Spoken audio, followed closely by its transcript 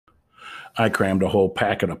I crammed a whole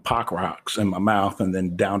packet of Pop Rocks in my mouth and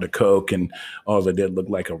then down to Coke, and all I did looked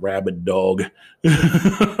like a rabid dog.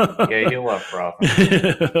 Yeah, you love frothing.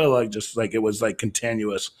 Like just like it was like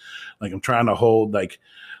continuous. Like I'm trying to hold like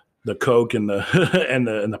the Coke and the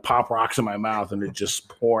and the Pop Rocks in my mouth, and it's just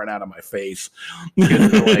pouring out of my face.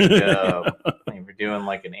 Good for like if you're doing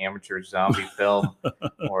like an amateur zombie film,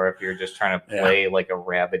 or if you're just trying to play like a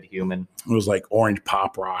rabid human. It was like orange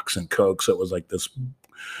Pop Rocks and Coke, so it was like this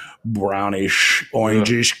brownish,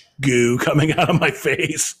 orangish goo coming out of my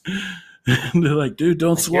face. And they're like, dude,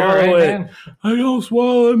 don't swallow it. Man. I don't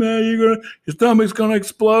swallow it, man. Your stomach's gonna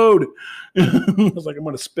explode. I was like, I'm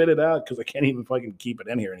gonna spit it out because I can't even fucking keep it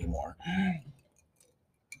in here anymore.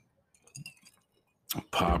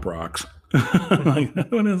 Pop Rocks. Like,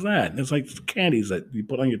 what is that? It's like candies that you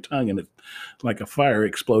put on your tongue, and it's like a fire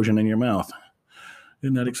explosion in your mouth.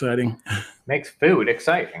 Isn't that exciting? Makes food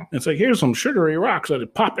exciting. It's like, here's some sugary rocks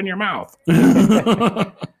that pop in your mouth.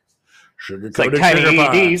 Sugar it's like tiny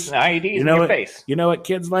IEDs in your face. You know what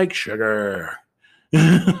kids like? Sugar.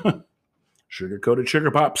 Sugar-coated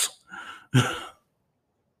sugar pops. You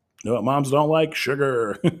know what moms don't like?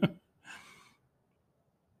 Sugar.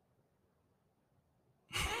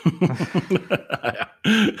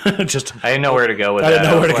 Just I didn't know where to go with that. I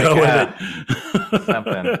didn't know where to go with it.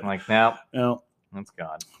 Something. I'm like, no, that's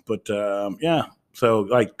gone. But yeah. So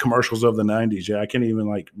like commercials of the 90s, yeah, I can't even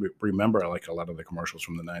like remember like a lot of the commercials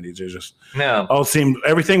from the 90s. It just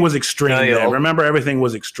everything was extreme. Remember, everything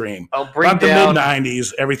was extreme. About the mid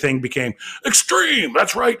 90s, everything became extreme.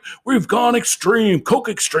 That's right, we've gone extreme. Coke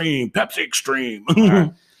extreme, Pepsi extreme.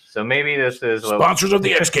 Right. So maybe this is sponsors of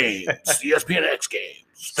the X Games, the ESPN X Games.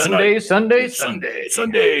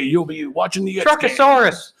 Sunday. You'll be watching the X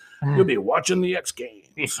Truckosaurus. Games. You'll be watching the X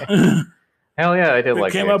Games. Hell yeah, I did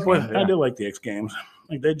like. I did like the X Games.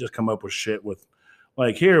 Like they just come up with shit with,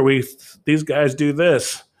 like these guys do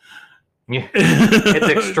this. Yeah, it's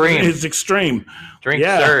extreme. It's extreme. Drink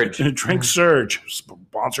Surge. Drink Surge.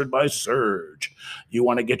 Sponsored by Surge. You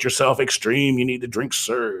want to get yourself extreme? You need to drink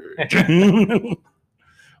Surge.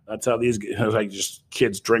 That's how these like just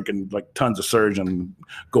kids drinking like tons of Surge and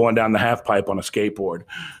going down the half pipe on a skateboard.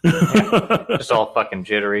 Just all fucking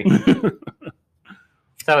jittery.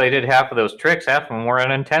 That's how they did half of those tricks. Half of them were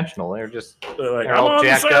unintentional. They're all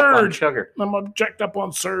jacked up on sugar. I'm all jacked up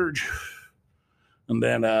on Surge. And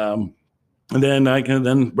then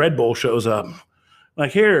Red Bull shows up.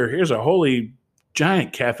 Like here's a holy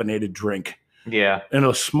giant caffeinated drink. Yeah. In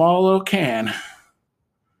a small little can.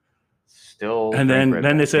 Still. And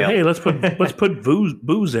then they said, hey, let's put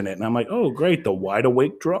booze in it. And I'm like, oh great, the wide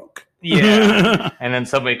awake drunk. Yeah. And then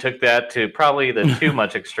somebody took that to probably the too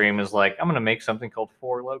much extreme is like, I'm going to make something called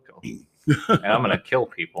Four Loko. And I'm going to kill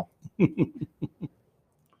people. And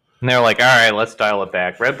they're like, all right, let's dial it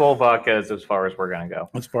back. Red Bull vodka is as far as we're going to go.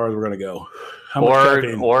 As far as we're going to go. Or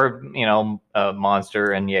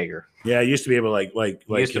Monster and Jaeger. Yeah, I used to be able to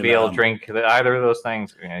be able to drink either of those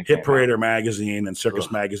things. Hit Parader magazine and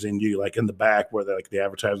Circus magazine, you like in the back where the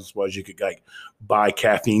advertisements was, you could like buy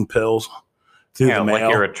caffeine pills. Through the mail. Like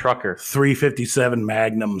you're a trucker. 357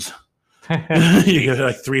 Magnums. You get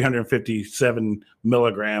like 357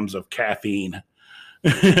 milligrams of caffeine.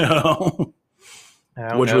 Which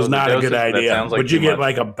was not a good idea. But you get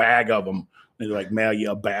like a bag of them. They like mail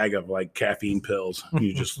you a bag of like caffeine pills.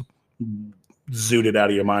 You just zoot it out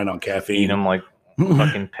of your mind on caffeine. Eat them like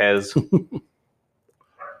fucking Pez.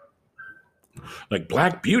 Like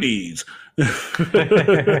Black Beauties.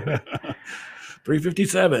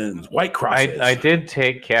 357s, White Crosses. I did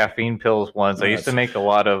take caffeine pills once. Yes. I used to make a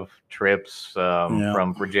lot of trips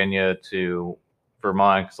from Virginia to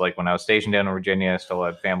Vermont because, like, when I was stationed down in Virginia, I still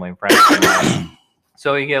had family and friends.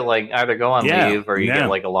 So you get like either go on leave or you get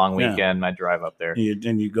like a long weekend. And I drive up there.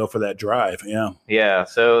 And you go for that drive. Yeah. Yeah.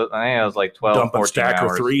 So I think it was like 12, dump 14 a stack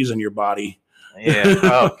hours. Of threes in your body. Yeah.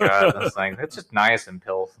 Oh god. That's like it's just niacin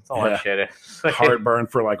pills. That's all that shit is. Heartburn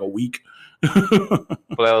for like a week.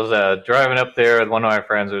 But I was driving up there with one of my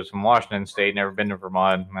friends who was from Washington State, never been to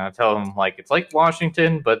Vermont, and I tell him like it's like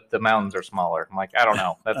Washington, but the mountains are smaller. I'm like, I don't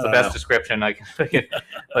know. That's the best description I can think.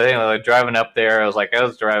 But anyway, like, driving up there, I was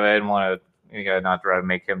driving. I didn't want to not drive,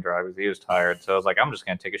 make him drive because he was tired. So I was like, I'm just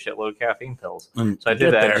gonna take a shitload of caffeine pills. So I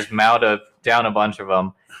did that, just mowed down a bunch of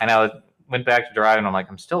them, and I went back to driving. I'm like,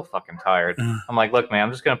 I'm still fucking tired. I'm like, look, man,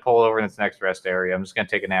 I'm just gonna pull over in this next rest area. I'm just gonna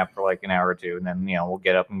take a nap for like an hour or two, and then we'll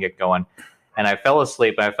get up and get going. and I fell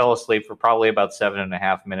asleep. And I fell asleep for probably about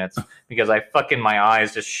 7.5 minutes because my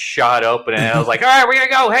eyes just shot open, and I was like, "All right, we're gonna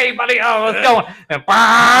go. Hey, buddy, oh, let's go!" And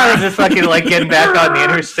just fucking like getting back on the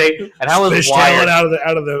interstate, and I was wired out of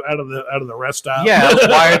the rest stop. Yeah, I was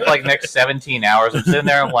wired for like next 17 hours. I'm sitting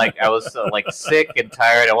there. I'm like, I was like sick and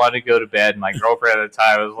tired. I wanted to go to bed. My girlfriend at the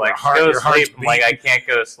time was like, "Go to sleep." I'm like, I can't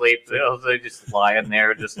go to sleep. So I was just lying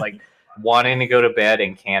there, just like wanting to go to bed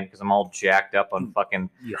and can't because I'm all jacked up on fucking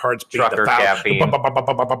your heart's trucker caffeine. Yeah,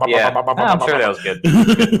 I'm sure that was good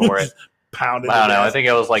for it. Pounding. I don't know. I think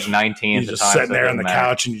it was like 19 at the time. You're just sitting there on the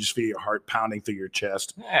couch and you just feel your heart pounding through your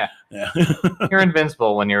chest. Yeah. You're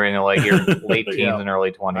invincible when you're in like your late teens and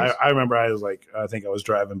early 20s. I remember I think I was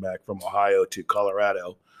driving back from Ohio to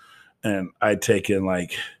Colorado, and I'd taken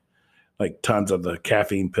like tons of the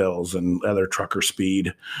caffeine pills and other trucker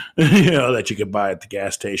speed, that you could buy at the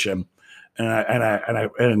gas station.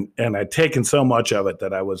 And I'd taken so much of it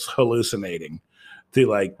that I was hallucinating through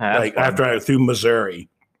through Missouri.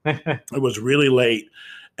 It was really late,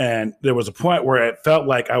 and there was a point where it felt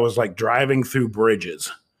like I was like driving through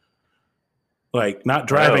bridges, like not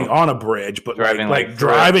driving on a bridge, but driving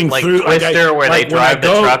through Twister, where they drive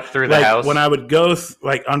the truck through the house. When I would go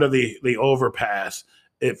under the overpass,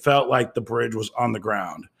 it felt like the bridge was on the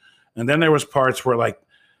ground, and then there was parts where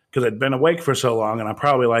because I'd been awake for so long, and I'm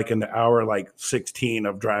probably in the hour 16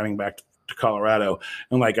 of driving back to Colorado,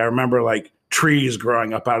 and I remember trees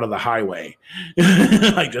growing up out of the highway,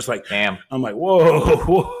 damn. I'm like,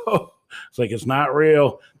 whoa. It's it's not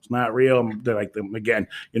real. It's not real. Again,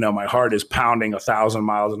 my heart is pounding 1,000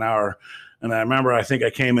 miles an hour, and I remember I think I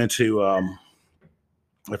came into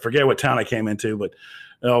I forget what town I came into, but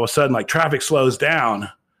all of a sudden traffic slows down.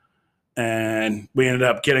 And we ended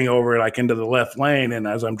up getting over into the left lane. And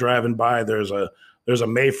as I'm driving by, there's a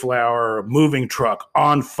Mayflower moving truck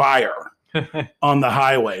on fire on the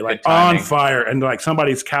highway, on fire. And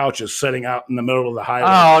somebody's couch is sitting out in the middle of the highway.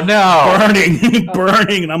 Oh no.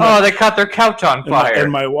 Burning. And I'm they caught their couch on fire.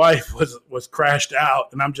 And my wife was crashed out.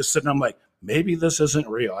 And I'm just sitting, I'm like, maybe this isn't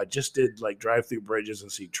real. I just did drive through bridges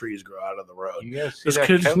and see trees grow out of the road.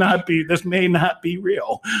 This may not be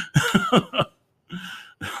real.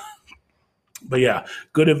 But yeah,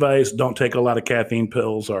 good advice. Don't take a lot of caffeine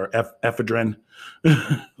pills or ephedrine.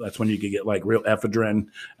 That's when you could get real ephedrine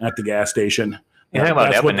at the gas station. You talking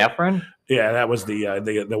about epinephrine? Yeah, that was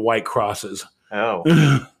the White Crosses. Oh.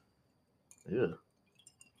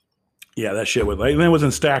 Yeah, that shit was it was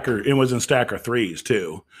in Stacker. It was in Stacker 3s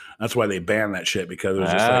too. That's why they banned that shit, because it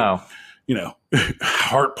was just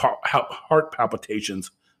heart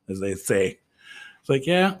palpitations, as they say. It's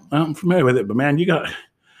yeah, I'm familiar with it, but man,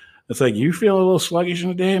 it's you feel a little sluggish in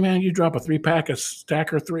the day, man. You drop a 3-pack of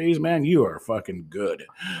Stacker 3s, man. You are fucking good.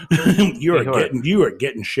 you are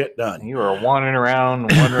getting shit done. You are wandering around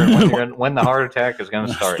wondering when the heart attack is going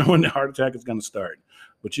to start. When the heart attack is going to start,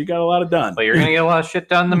 but you got a lot of done. But you're going to get a lot of shit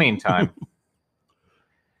done in the meantime.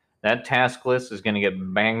 That task list is going to get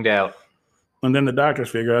banged out. And then the doctors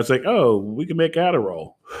figure out, we can make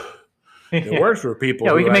Adderall. It works for people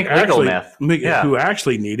we can make legal meth. Who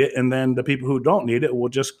actually need it, and then the people who don't need it will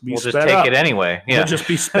just be sped up. We'll just take it anyway. Yeah. They'll just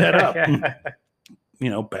be sped up.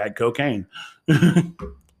 Bad cocaine.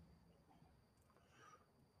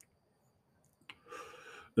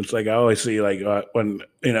 It's I always see when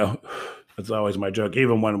it's always my joke.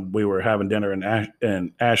 Even when we were having dinner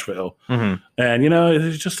in Asheville, and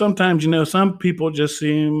it's just sometimes some people just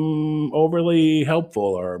seem overly helpful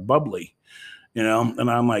or bubbly. And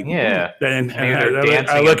I'm like, yeah. And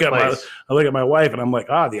I look at my wife, and I'm like,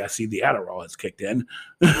 I see the Adderall has kicked in.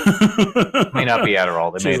 It may not be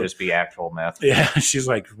Adderall. They may just be actual meth. Yeah. She's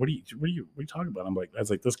like, what are you talking about? I'm like,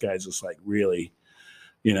 this guy's just really,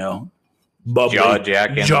 bubbly,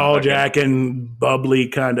 jaw jacking, bubbly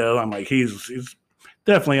kind of. I'm like, he's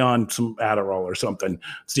definitely on some Adderall or something.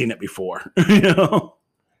 Seen it before,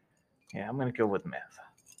 Yeah, I'm gonna go with meth.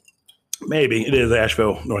 Maybe it is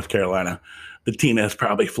Asheville, North Carolina. The Tina's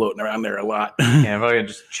probably floating around there a lot. Yeah, probably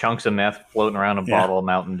just chunks of meth floating around a bottle of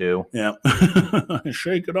Mountain Dew. Yeah.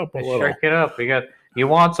 Shake it up a little. Shake it up. You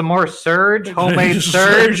want some more Surge? Homemade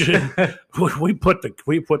Surge? we put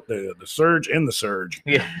the Surge in the Surge.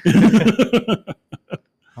 Yeah.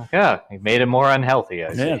 Yeah, you made it more unhealthy,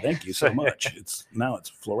 I see. Yeah, thank you so much. Now it's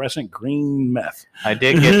fluorescent green meth. I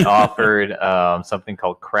did get offered something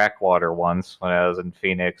called crack water once when I was in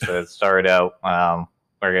Phoenix. It started out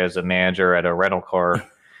as a manager at a rental car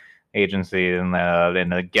agency in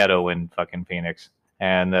the ghetto in fucking Phoenix,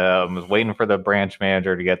 and was waiting for the branch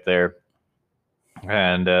manager to get there,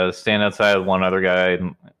 and stand outside with one other guy,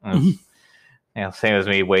 and Same as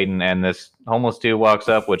me waiting, and this homeless dude walks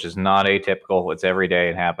up, which is not atypical. It's every day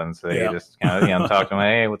it happens. So you just kind of talk to him,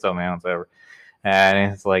 hey, what's up, man? Whatever.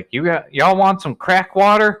 And it's like, y'all want some crack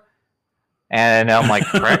water? And I'm like,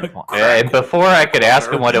 crack water. And before I could ask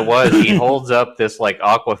him what it was, he holds up this like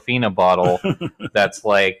Aquafina bottle that's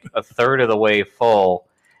like a third of the way full.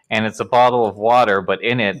 And it's a bottle of water, but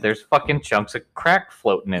in it, there's fucking chunks of crack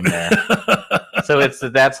floating in there. So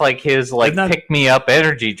that's like his pick me up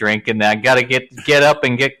energy drink, and I gotta get up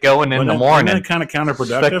and get going in the morning. Isn't that kind of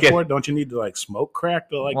counterproductive for it? Don't you need to like smoke crack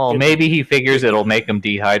to like? Well, maybe he figures it'll make him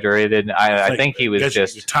dehydrated. I think he was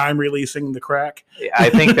just time releasing the crack. I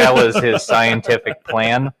think that was his scientific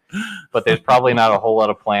plan, but there's probably not a whole lot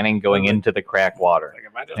of planning going into the crack water. Like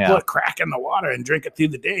if I just put crack in the water and drink it through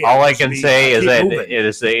the day, all I can say is that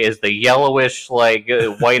it is the yellowish, like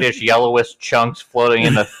whitish yellowish chunks floating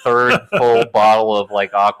in the third full bottle of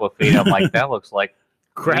like Aquafina. I'm like, that looks like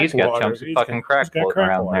crack he's got water. chunks of fucking crack floating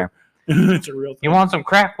around water. There. It's a real thing. You want some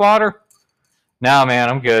crack water? No, man,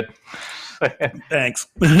 I'm good. Thanks.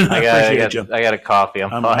 I got a coffee.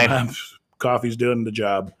 I'm fine. Coffee's doing the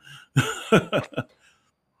job.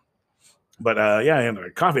 But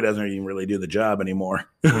coffee doesn't even really do the job anymore.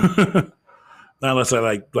 Unless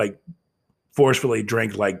I like forcefully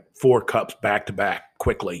drink like 4 cups back to back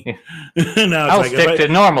quickly. Now I'll stick to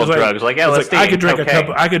normal drugs like LSD. I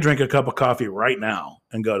could drink a cup of coffee right now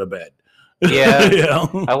and go to bed. Yeah,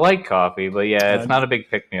 I like coffee, but it's not a big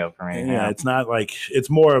pick me up for me. Yeah, it's not like it's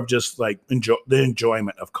more of just like the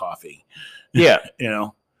enjoyment of coffee. Yeah,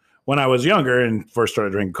 when I was younger and first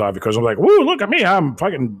started drinking coffee, because I'm like, woo, look at me, I'm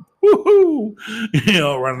fucking woohoo,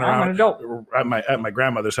 running around at my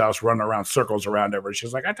grandmother's house, running around circles around her.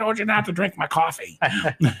 She's like, I told you not to drink my coffee.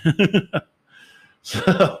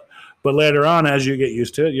 But later on, as you get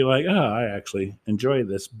used to it, you're like, oh, I actually enjoy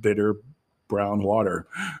this bitter brown water,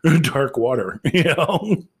 dark water,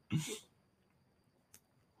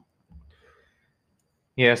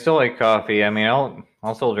 Yeah, I still like coffee. I mean,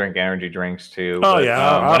 I'll still drink energy drinks too. Oh but,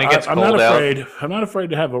 yeah, when it gets cold out, I'm not afraid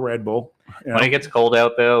to have a Red Bull. When it gets cold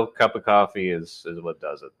out, though, a cup of coffee is what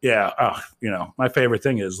does it. Yeah, my favorite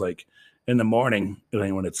thing is like in the morning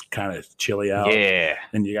when it's kind of chilly out. Yeah,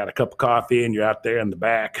 and you got a cup of coffee and you're out there in the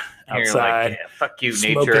back outside. Like, fuck you,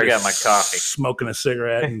 nature! I got my coffee. Smoking a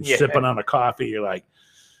cigarette and sipping on a coffee. You're like,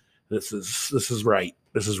 this is right.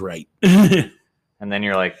 This is right. And then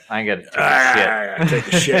you're like, I got to take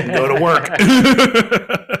a shit and go to work.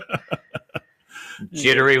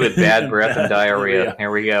 Jittery with bad breath and diarrhea.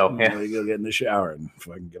 Here we go. Yeah. Let me go get in the shower and if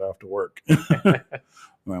I can get off to work. I'm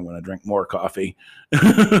going to drink more coffee.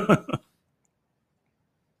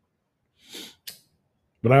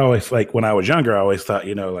 But I always when I was younger, I always thought,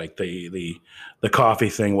 like the coffee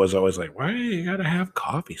thing was always like, why you got to have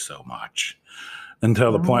coffee so much?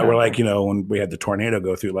 Until the point where when we had the tornado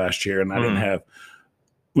go through last year and I didn't have,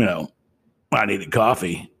 I needed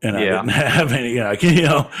coffee and I didn't have any, I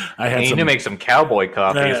had to make some cowboy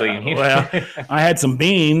coffee. I had some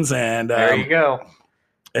beans and there you go.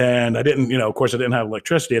 And I didn't, of course I didn't have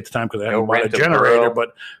electricity at the time because I hadn't bought a generator,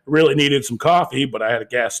 but really needed some coffee, but I had a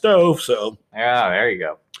gas stove. So yeah, there you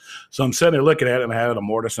go. So I'm sitting there looking at it and I had a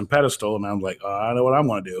mortise and pedestal and I'm like, oh, I know what I'm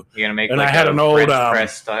going to do. You're going to make and I had an old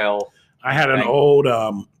press style. I had an old,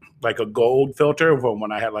 like a gold filter from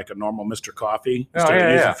when I had like a normal Mr. Coffee. Instead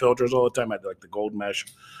of using filters all the time, I had like the gold mesh,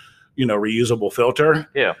 reusable filter.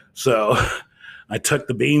 Yeah. So I took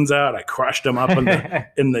the beans out. I crushed them up in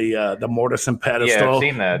the mortise and pedestal. Yeah, I've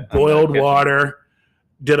seen that. Boiled water,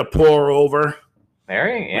 did a pour over.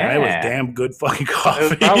 It was damn good fucking coffee. It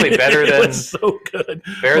was probably better than. It was so good.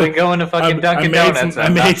 Better than going to fucking Dunkin' Donuts. I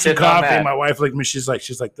made some coffee. My wife looked at me. She's like,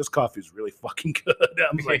 this coffee is really fucking good.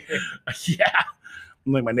 I'm like, yeah.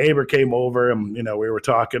 I'm like, my neighbor came over and we were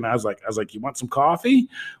talking. I was like, you want some coffee?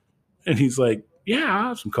 And he's like, yeah, I'll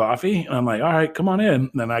have some coffee. And I'm like, all right, come on in.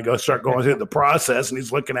 And then I start going through the process and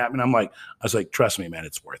he's looking at me and I was like, trust me, man,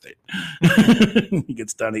 it's worth it. He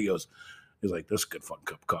gets done. He's like, this is a good fucking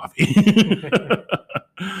cup of coffee.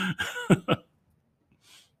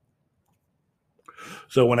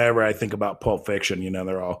 So whenever I think about Pulp Fiction,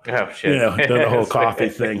 they're all, the whole coffee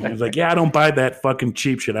thing. He's like, yeah, I don't buy that fucking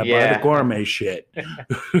cheap shit. I buy the gourmet shit.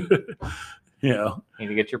 Need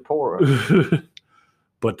to get your pour over.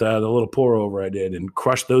 But the little pour over I did and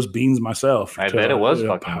crushed those beans myself. I bet it was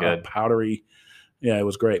fucking good. Powdery. Yeah, it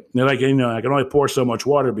was great. They're like, I can only pour so much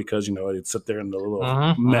water because, it'd sit there in the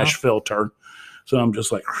little mesh filter. So I'm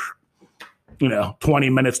just like,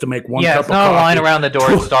 20 minutes to make one cup of coffee. Yeah, it's not a line around the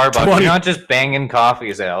door at Starbucks. You're not just banging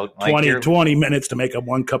coffees out. 20 minutes to make up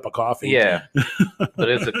one cup of coffee. Yeah.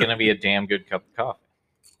 But is it going to be a damn good cup of coffee?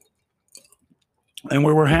 And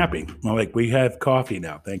we were happy. I'm like, we have coffee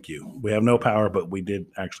now. Thank you. We have no power, but we did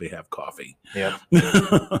actually have coffee. Yeah.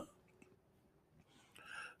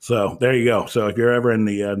 So there you go. So if you're ever in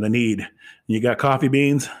the need, you got coffee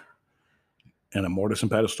beans and a mortise and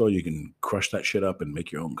pedestal, you can crush that shit up and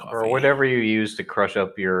make your own coffee. Or whatever you use to crush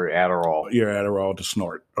up your Adderall. Your Adderall to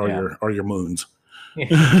snort, or your moons. Yeah.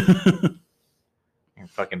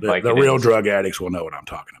 Fucking the real drug addicts will know what I'm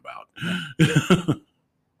talking about.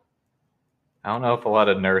 I don't know if a lot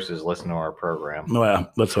of nurses listen to our program.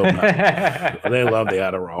 Well, let's hope not. They love the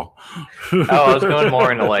Adderall. I was going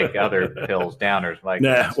more into like other pills, downers, like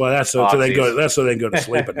well, that's so they go. That's so they go to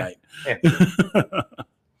sleep at night. It's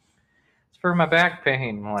for my back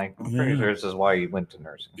pain. I'm like, I'm pretty sure this is why you went to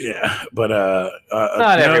nursing. Yeah, but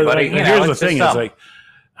not everybody. Here's the thing: is like,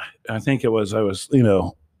 I think I was now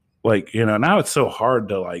it's so hard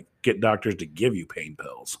to like get doctors to give you pain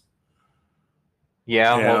pills.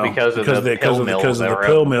 Yeah, well, because of the pill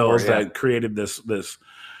mills that created this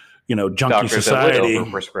junkie doctors society that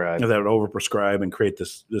overprescribe and create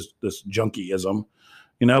this junkieism,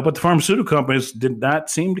 but the pharmaceutical companies did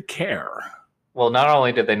not seem to care. Well, not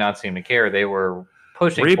only did they not seem to care, they were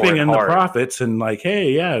reaping in the profits and like,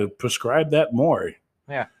 hey, prescribe that more.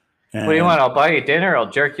 Yeah. And what do you want? I'll buy you dinner. I'll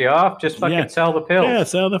jerk you off. Just fucking sell the pills. Yeah,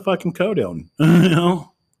 sell the fucking codone.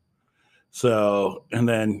 So, and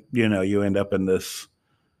then, you end up in this,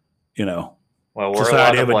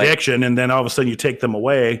 society of addiction. And then all of a sudden you take them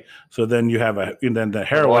away. So then you have then the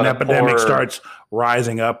heroin epidemic starts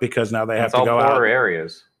rising up because now they have to go out. Poor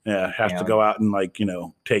areas. Yeah. Have to go out and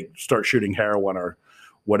start shooting heroin or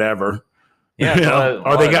whatever.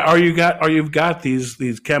 Yeah. You've got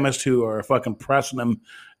these chemists who are fucking pressing them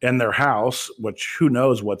in their house, which who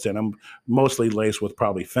knows what's in them, mostly laced with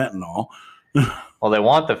probably fentanyl. Well, they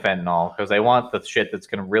want the fentanyl because they want the shit that's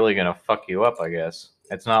really gonna fuck you up, I guess.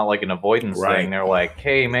 It's not like an avoidance thing. They're like,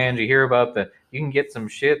 hey man, did you hear about you can get some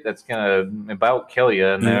shit that's gonna about kill you,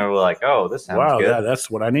 and they're like, oh, this sounds good. Yeah,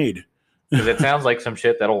 that's what I need. Because it sounds like some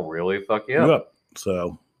shit that'll really fuck you up.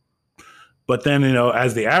 So, but then,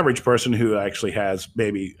 as the average person who actually has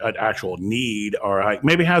maybe an actual need or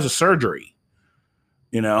maybe has a surgery,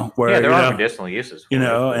 where there are medicinal uses for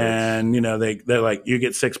and they're like, you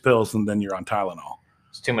get 6 pills and then you're on Tylenol.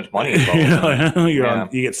 It's too much money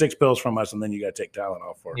involved. You get 6 pills from us and then you got to take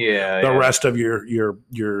Tylenol for the rest of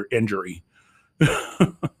your injury.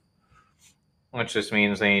 Which just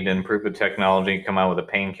means they need to improve the technology, come out with a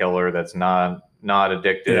painkiller that's not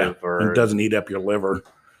addictive or it doesn't eat up your liver.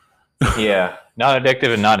 Yeah, not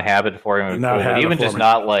addictive and not habit forming. Even just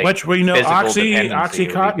not like which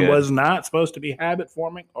Oxycontin was not supposed to be habit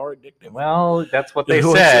forming or addictive. Well, that's what they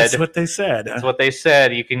said. That's what they said. That's what they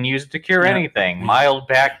said. You can use it to cure anything: mild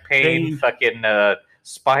back pain, fucking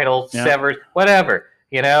spinal severs, whatever.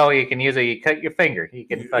 You can use it. You cut your finger. You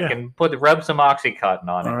can fucking rub some Oxycontin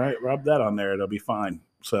on it. All right, rub that on there. It'll be fine.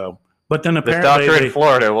 So. But then apparently this doctor in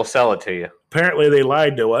Florida will sell it to you. Apparently they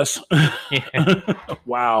lied to us.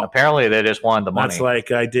 Wow. Apparently they just wanted the money. That's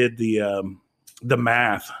like I did the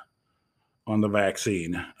math on the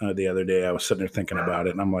vaccine the other day. I was sitting there thinking about it,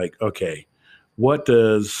 and I'm like, okay, what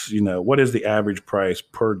is the average price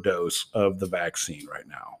per dose of the vaccine right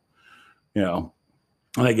now?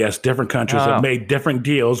 And I guess different countries have made different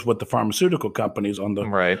deals with the pharmaceutical companies on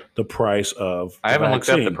the price of the I haven't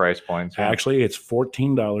vaccine. looked up the price points. Yeah. Actually, it's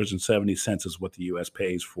 $14.70 is what the U.S.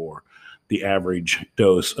 pays for the average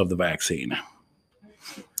dose of the vaccine.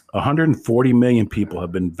 140 million people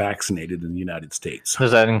have been vaccinated in the United States.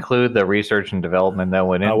 Does that include the research and development that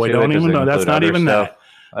went into it? We don't even know. That's not even that.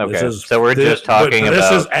 Okay, so we're just talking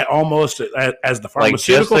about... This is almost as the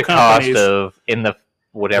pharmaceutical just the companies... cost of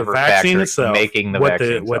whatever the vaccine factory itself, making the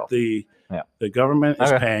vaccine what the government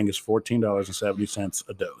is paying is $14.70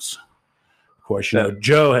 a dose. Of course,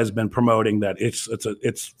 Joe has been promoting that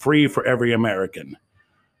it's free for every American,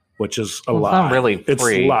 which is a lie. It's not really free. It's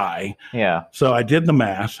a lie. Yeah. So I did the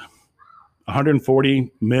math.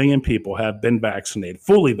 140 million people have been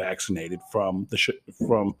fully vaccinated from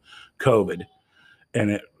COVID,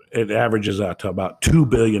 and it averages out to about $2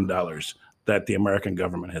 billion that the American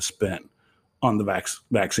government has spent on the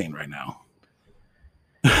vaccine right now.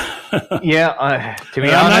 To be honest, I'm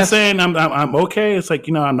not saying I'm okay. It's like,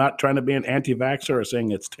 I'm not trying to be an anti-vaxxer or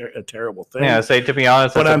saying it's a terrible thing. Yeah, to be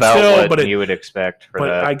honest, that's about what you would expect for that.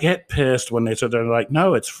 But I get pissed when they're like,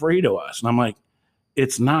 no, it's free to us. And I'm like,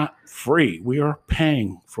 it's not free. We are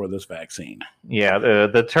paying for this vaccine. Yeah,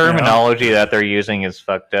 the terminology that they're using is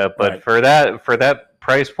fucked up. But for that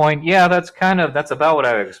price point, yeah, that's about what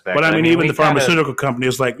I would expect. But I mean even the pharmaceutical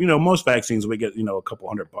companies, like, most vaccines we get, a couple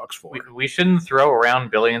 $100 for. We shouldn't throw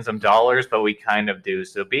around billions of dollars, but we kind of do.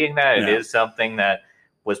 So being that it is something that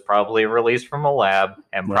was probably released from a lab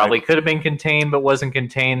and probably could have been contained but wasn't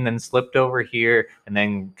contained, then slipped over here and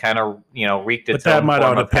then kind of wreaked its own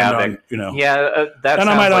form of havoc. That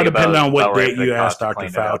might all depend on what date you asked Dr.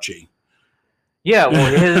 Fauci. Yeah,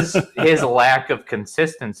 well, his lack of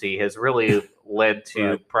consistency has really led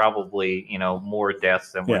to probably more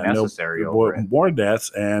deaths than were necessary more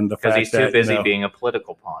deaths, and the fact that he's too busy being a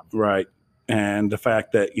political pawn, right? And the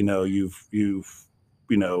fact that you've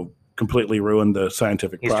completely ruined the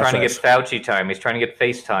scientific process. He's trying to get Fauci time. He's trying to get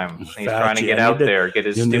FaceTime. He's trying to get out there, get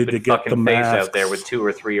his stupid fucking face out there with 2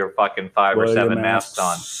 or 3 or fucking 5 or 7 masks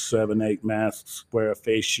on. 7, 8 masks. Wear a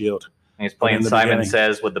face shield. And he's playing Simon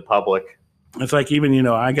Says with the public. It's like, even,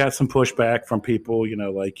 I got some pushback from people, in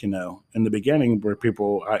the beginning where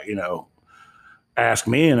people, ask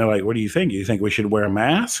me and they're like, what do you think? You think we should wear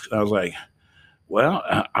masks? I was like, well,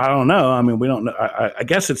 I don't know. I mean, we don't know. I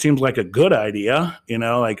guess it seems like a good idea,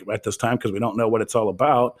 like at this time, because we don't know what it's all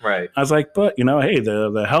about. Right. I was like, but, hey,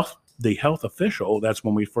 the health official, that's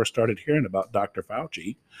when we first started hearing about Dr.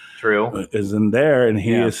 Fauci. True. Is in there, and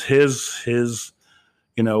his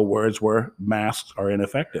words were masks are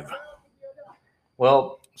ineffective.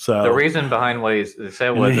 Well, so the reason behind what he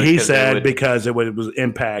said was because it would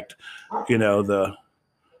impact, the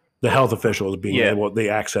health officials being able the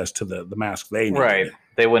access to the mask they need. Right.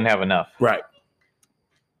 They wouldn't have enough. Right.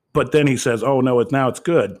 But then he says, "Oh no, it's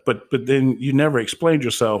good." But then you never explained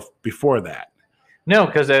yourself before that. No,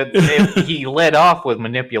 because he led off with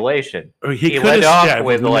manipulation. He led off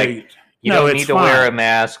with you don't need to wear a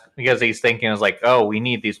mask, because he's thinking it was like, oh, we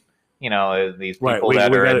need these. These people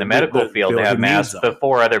that are in the medical field to have masks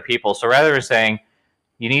before other people. So rather than saying,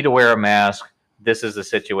 you need to wear a mask, this is the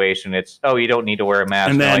situation. It's, oh, you don't need to wear a mask.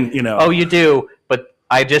 And then, oh, you do. But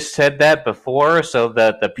I just said that before so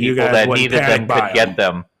that the people that needed them could get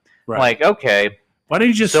them. Right. Like, okay. Why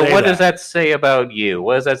didn't you just say that? So what does that say about you?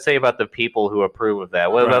 What does that say about the people who approve of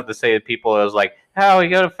that? What about the people that was like, oh, we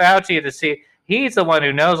go to Fauci to see. He's the one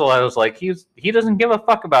who knows a lot. I was like, he doesn't give a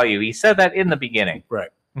fuck about you. He said that in the beginning. Right.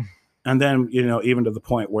 And then, even to the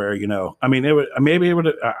point where, I mean, it would, maybe it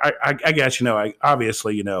would, I guess,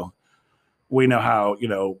 obviously, we know how,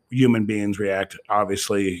 human beings react,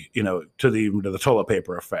 obviously, to the toilet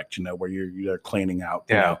paper effect, where you're cleaning out,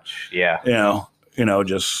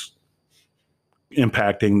 just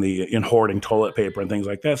impacting in hoarding toilet paper and things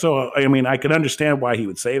like that. So, I mean, I could understand why he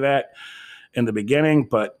would say that in the beginning,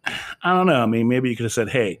 but I don't know. I mean, maybe you could have said,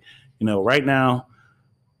 hey, right now,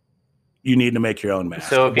 you need to make your own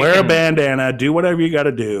mask. So wear a bandana, do whatever you got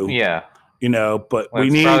to do. Yeah. But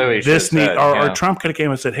we need this. Or Trump could have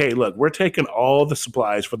came and said, "Hey, look, we're taking all the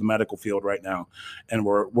supplies for the medical field right now, and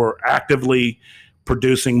we're actively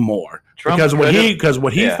producing more." Because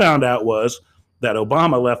what he found out was that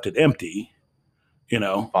Obama left it empty.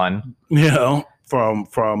 Fun.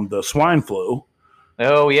 From the swine flu.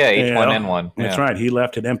 Oh yeah, H1N1. That's right. He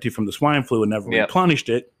left it empty from the swine flu and never replenished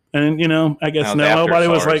it. And, I guess nobody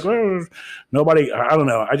was like, well, nobody, I don't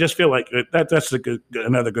know. I just feel like that's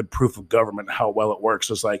another good proof of government, how well it works.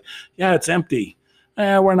 It's like, yeah, it's empty.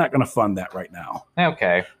 We're not going to fund that right now.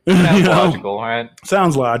 Okay. Sounds logical, right?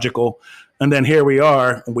 Sounds logical. And then here we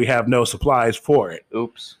are, and we have no supplies for it.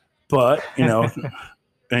 Oops. But, and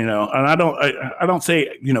I don't say,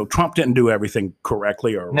 Trump didn't do everything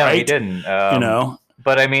correctly or right. No, he didn't.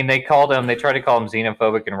 But I mean, they tried to call him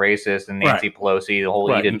xenophobic and racist, and Nancy Pelosi, the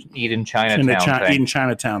whole Eden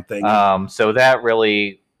Chinatown thing. So that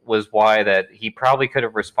really was why that he probably could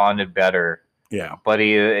have responded better. Yeah. But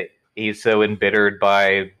he's so embittered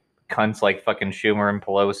by cunts like fucking Schumer and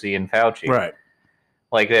Pelosi and Fauci. Right.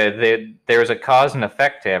 Like there's a cause and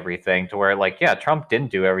effect to everything, to where Trump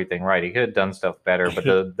didn't do everything right. He could have done stuff better, but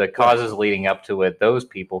the causes leading up to it, those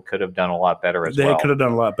people could have done a lot better as well. They could have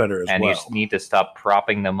done a lot better as well. And you just need to stop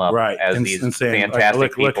propping them up as these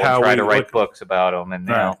fantastic people and try to write books about them.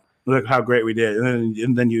 And look how great we did.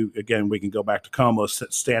 And then we can go back to Como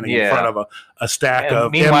standing in front of a stack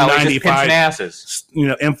of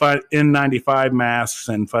N95 masks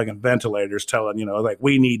and fucking ventilators, telling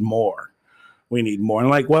we need more. We need more. And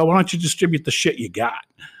why don't you distribute the shit you got?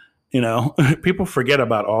 People forget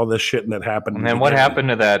about all this shit that happened. And then what happened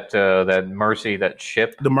to that Mercy, that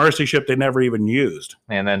ship? The Mercy ship they never even used.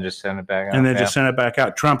 And then just sent it back out. And then just sent it back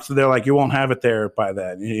out. Trump's, they're like, you won't have it there by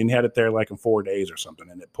then. You had it there in 4 days or something,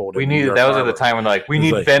 and it pulled it. That was at the time when we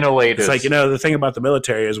need ventilators. It's the thing about the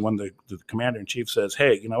military is when the commander in chief says,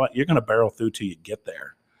 hey, you know what? You're going to barrel through till you get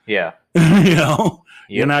there. Yeah. You know,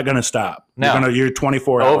 Yep. you're not going to stop. No. You're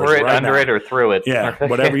 24 hours Over it, right under now. it, or through it. Yeah,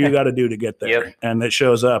 whatever you got to do to get there. Yep. And it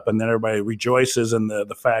shows up, and then everybody rejoices in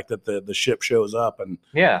the fact that the ship shows up, and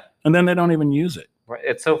then they don't even use it.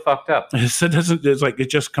 It's so fucked up. It's like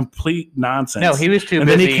it's just complete nonsense. No, he was too and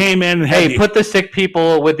busy. And then he came in and hey, put the sick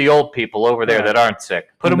people with the old people over there that aren't sick.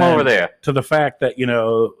 Put them over there. To the fact that he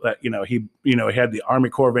had the Army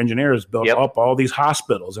Corps of Engineers built up all these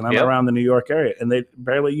hospitals and around the New York area, and they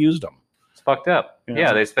barely used them. It's fucked up.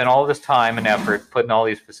 Yeah, they spent all this time and effort putting all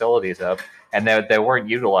these facilities up, and they weren't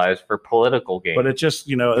utilized for political gain. But it just,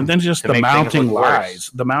 and then just the mounting lies,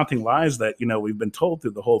 that, we've been told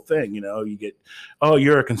through the whole thing. You get, oh,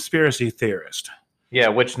 you're a conspiracy theorist. Yeah,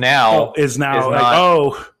 which now is a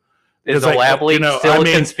lab leak still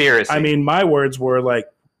a conspiracy? I mean, my words were like,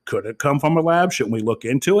 could it come from a lab? Shouldn't we look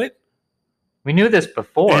into it? We knew this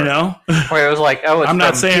before. Where it was like, oh, I'm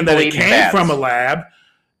not saying that it came from a lab.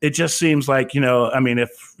 It just seems like, and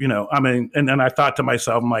then I thought to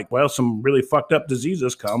myself, I'm like, well, some really fucked up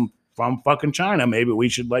diseases come from fucking China. Maybe we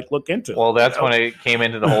should look into it. Well, that's when it came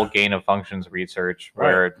into the whole gain of functions research,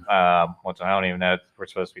 where I don't even know if we're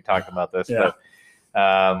supposed to be talking about this, but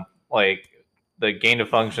the gain of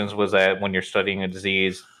functions was that when you're studying a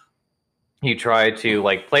disease, you try to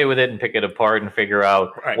play with it and pick it apart and figure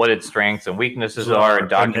out what its strengths and weaknesses are, and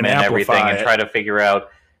document everything and try to figure out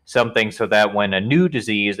something so that when a new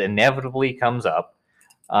disease inevitably comes up,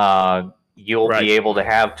 you'll be able to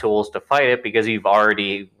have tools to fight it because you've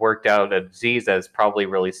already worked out a disease that's probably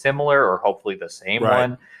really similar or hopefully the same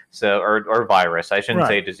one. So, or virus. I shouldn't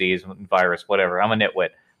say disease, virus, whatever. I'm a nitwit.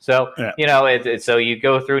 So, so you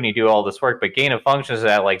go through and you do all this work, but gain of functions is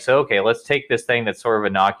that let's take this thing that's sort of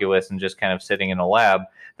innocuous and just kind of sitting in a lab,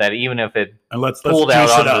 that even if it pulled out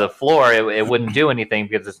onto the floor, it wouldn't do anything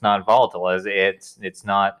because it's not volatile. It's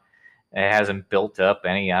not, it hasn't built up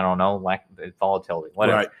any, lack of volatility,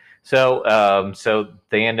 whatever. Right. So, so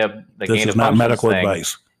they end up, the gain of functions not medical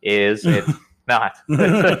advice. It's not.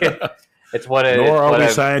 It's what it, nor are we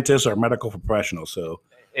scientists or medical professionals. So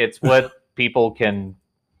it's what people can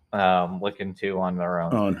look into on their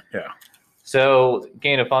own. Yeah. So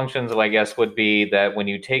gain of functions, I guess, would be that when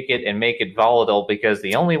you take it and make it volatile, because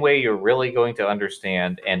the only way you're really going to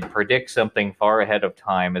understand and predict something far ahead of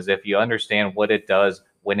time is if you understand what it does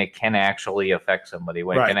when it can actually affect somebody,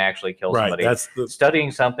 when it can actually kill somebody.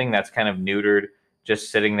 Studying something that's kind of neutered,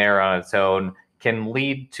 just sitting there on its own, can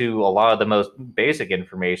lead to a lot of the most basic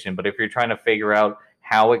information. But if you're trying to figure out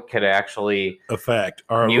how it could actually affect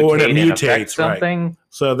or it mutates something. Right.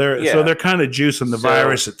 So they're kind of juicing the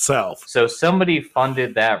virus itself. So somebody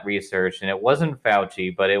funded that research, and it wasn't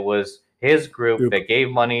Fauci, but it was his group that gave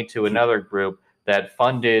money to another group that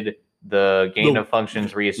funded the gain of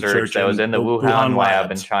functions research that was in the Wuhan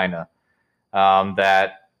lab in China.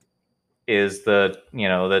 That is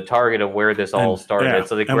the target of where this all started. Yeah.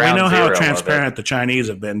 So the ground and we know zero how transparent the Chinese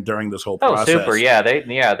have been during this whole process. Oh, super! Yeah,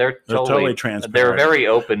 they're totally transparent. They're very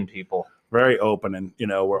open people. Very open, and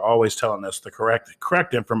we're always telling us the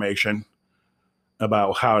correct information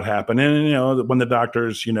about how it happened. And when the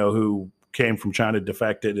doctors who came from China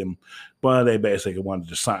defected, and they basically wanted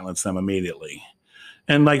to silence them immediately.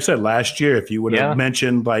 And like I said, last year, if you would have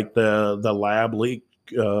mentioned the lab leak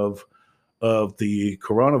of the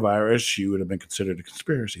coronavirus, you would have been considered a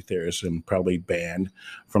conspiracy theorist and probably banned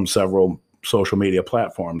from several social media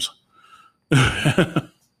platforms.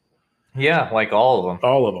 Yeah, like all of them.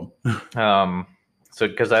 All of them. So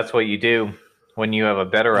because that's what you do when you have a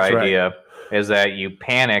better idea, is that you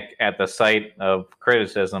panic at the sight of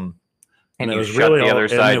criticism and you shut the other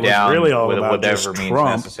side down with whatever means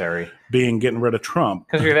necessary. Getting rid of Trump.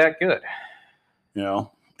 Because you're that good.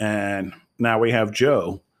 And now we have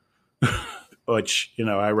Joe. Which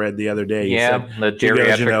I read the other day. The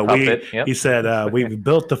geriatric puppet. He said we've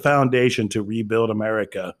built the foundation to rebuild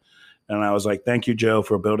America, and I was like, "Thank you, Joe,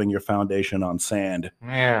 for building your foundation on sand."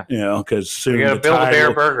 Yeah, because soon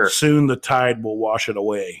the tide will wash it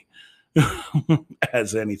away,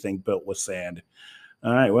 as anything built with sand.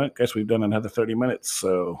 All right, well, I guess we've done another 30 minutes.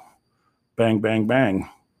 So, bang, bang, bang.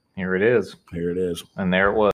 Here it is, and there it was.